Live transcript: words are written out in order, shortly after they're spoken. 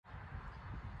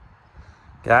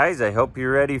Guys, I hope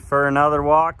you're ready for another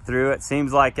walkthrough. It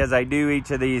seems like as I do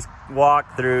each of these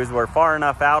walkthroughs, we're far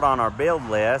enough out on our build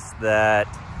list that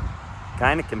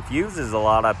kind of confuses a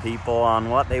lot of people on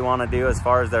what they want to do as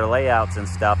far as their layouts and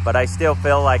stuff. But I still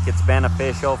feel like it's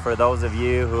beneficial for those of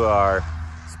you who are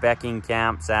speccing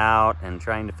camps out and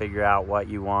trying to figure out what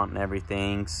you want and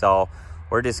everything. So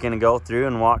we're just going to go through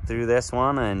and walk through this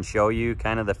one and show you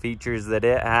kind of the features that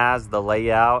it has, the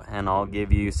layout, and I'll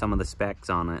give you some of the specs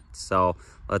on it. So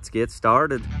let's get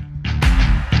started.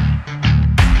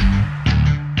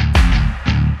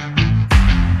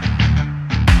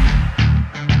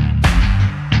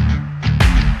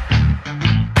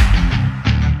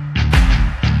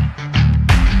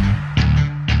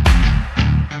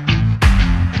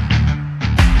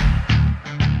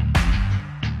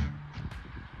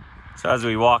 So as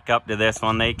we walk up to this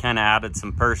one, they kind of added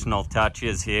some personal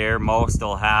touches here. Most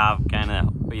will have kind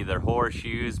of either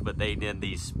horseshoes, but they did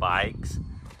these spikes.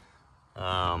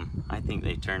 I think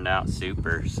they turned out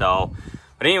super. So,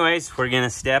 but anyways, we're gonna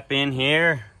step in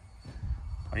here.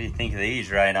 What do you think of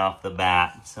these right off the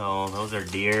bat? So those are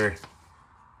deer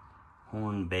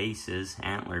horn bases,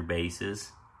 antler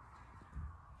bases.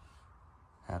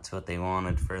 That's what they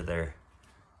wanted for their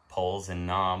poles and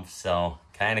knobs. So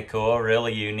kind of cool,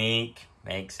 really unique.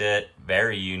 Makes it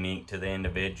very unique to the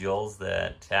individuals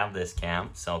that have this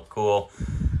camp. So cool.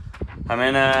 I'm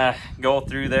gonna go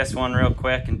through this one real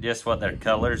quick and just what their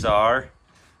colors are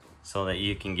so that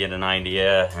you can get an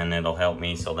idea, and it'll help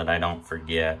me so that I don't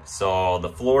forget. So the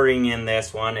flooring in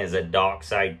this one is a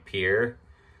dockside pier.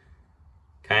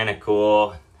 Kind of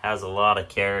cool. Has a lot of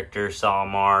character, saw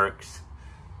marks,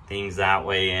 things that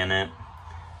way in it.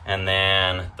 And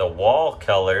then the wall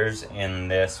colors in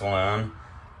this one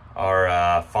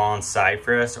are fawn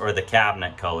cypress, or the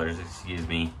cabinet colors, excuse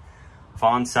me.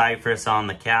 Fawn cypress on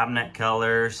the cabinet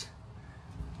colors.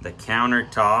 The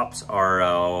countertops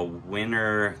are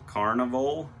winter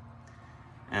carnival.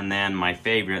 And then my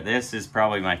favorite, this is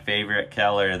probably my favorite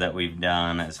color that we've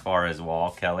done as far as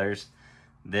wall colors.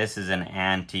 This is an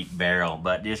antique barrel,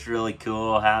 but just really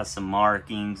cool. Has some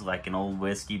markings like an old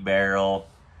whiskey barrel.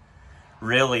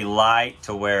 Really light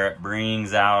to where it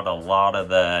brings out a lot of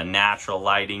the natural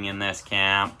lighting in this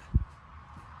camp.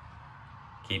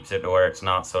 Keeps it to where it's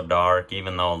not so dark.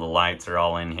 Even though the lights are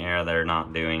all in here, they're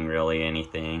not doing really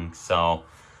anything. So,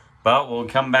 but we'll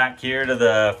come back here to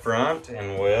the front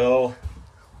and we'll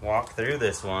walk through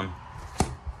this one.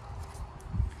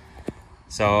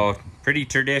 So, pretty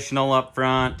traditional up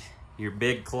front. Your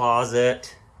big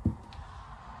closet. I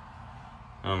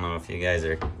don't know if you guys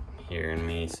are hearing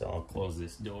me, so I'll close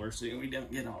this door so we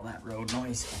don't get all that road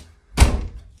noise.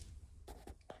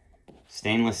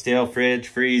 Stainless steel fridge,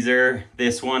 freezer.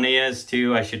 This one is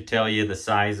too, I should tell you the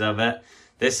size of it.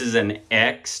 This is an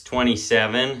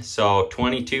X27, so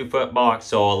 22-foot box,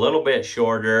 so a little bit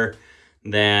shorter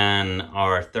than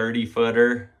our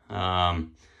 30-footer.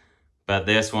 But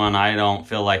this one, I don't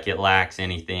feel like it lacks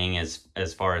anything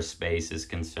as far as space is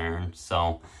concerned.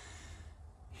 So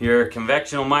your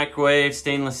convectional microwave,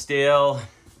 stainless steel,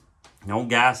 no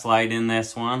gas light in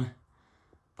this one,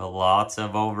 but lots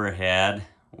of overhead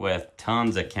with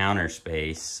tons of counter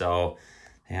space. So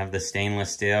they have the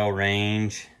stainless steel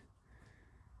range,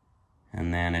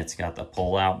 and then it's got the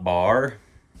pull-out bar.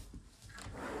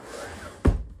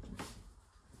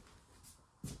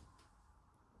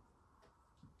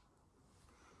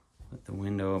 With the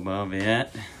window above it.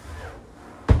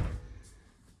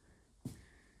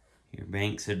 Your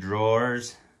banks of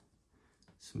drawers,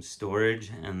 some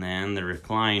storage, and then the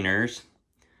recliners,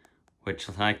 which,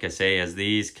 like I say, as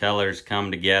these colors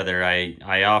come together,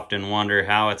 I often wonder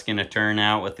how it's going to turn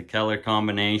out with the color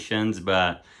combinations,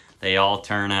 but they all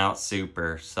turn out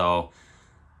super. So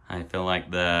I feel like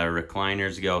the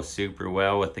recliners go super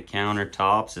well with the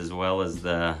countertops as well as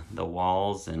the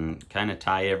walls, and kind of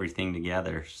tie everything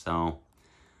together. So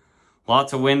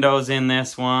lots of windows in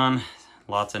this one.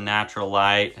 Lots of natural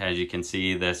light. As you can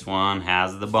see, this one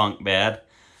has the bunk bed.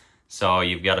 So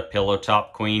you've got a pillow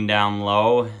top queen down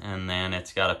low, and then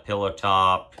it's got a pillow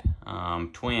top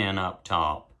twin up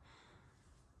top.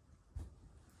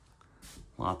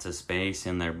 Lots of space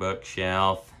in their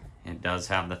bookshelf. It does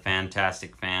have the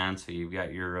fantastic fan, so you've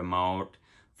got your remote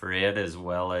for it as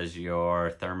well as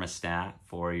your thermostat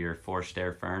for your forced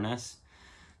air furnace.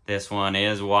 This one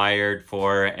is wired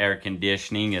for air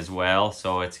conditioning as well,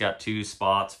 so it's got 2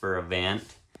 spots for a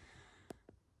vent.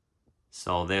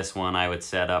 So this one I would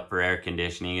set up for air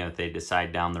conditioning if they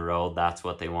decide down the road that's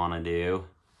what they want to do.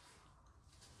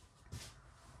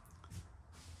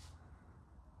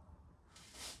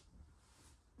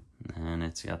 And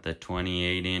it's got the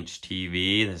 28-inch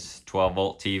TV. This is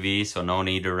 12-volt TV, so no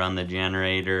need to run the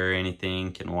generator or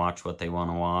anything. Can watch what they want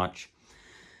to watch.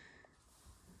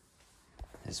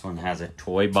 This one has a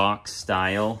toy box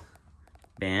style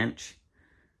bench,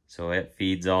 so it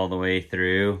feeds all the way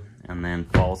through, and then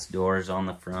false doors on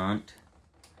the front.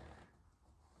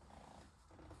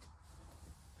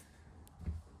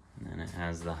 And then it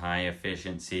has the high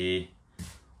efficiency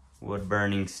wood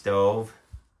burning stove.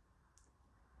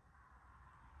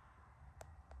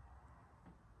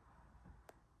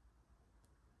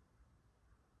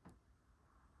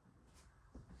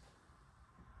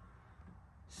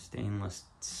 Stainless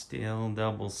steel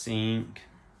double sink.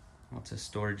 Lots of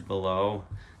storage below.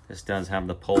 This does have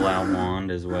the pull-out wand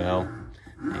as well.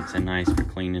 Makes it nice for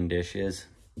cleaning dishes.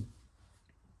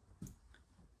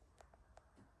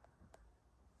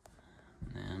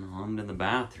 And then on to the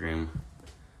bathroom.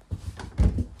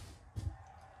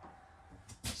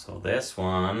 So this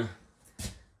one,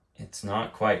 it's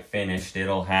not quite finished.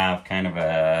 It'll have kind of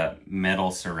a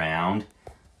metal surround,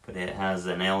 but it has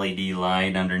an LED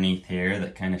light underneath here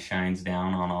that kind of shines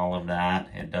down on all of that.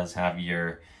 It does have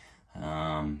your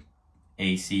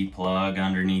AC plug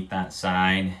underneath that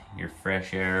side, your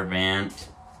fresh air vent,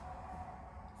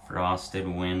 frosted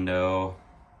window,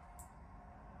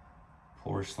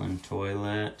 porcelain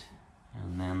toilet,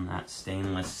 and then that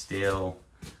stainless steel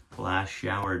glass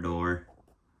shower door.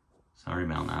 Sorry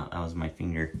about that, that was my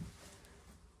finger.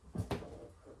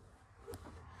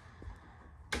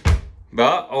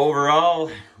 But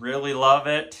overall, really love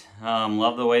it.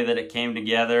 Love the way that it came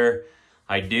together.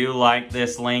 I do like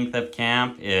this length of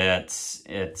camp.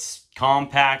 It's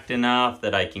compact enough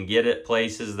that I can get it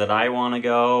places that I want to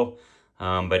go,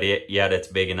 but yet it's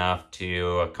big enough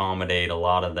to accommodate a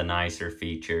lot of the nicer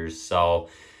features. So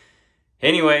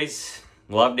anyways,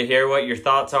 love to hear what your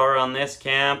thoughts are on this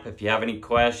camp. If you have any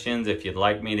questions, if you'd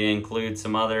like me to include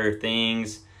some other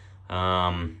things,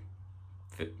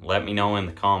 let me know in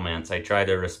the comments. I try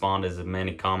to respond to as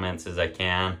many comments as I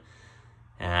can.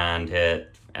 And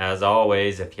as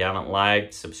always, if you haven't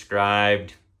liked,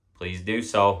 subscribed, please do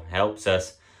so. Helps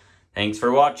us. Thanks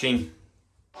for watching.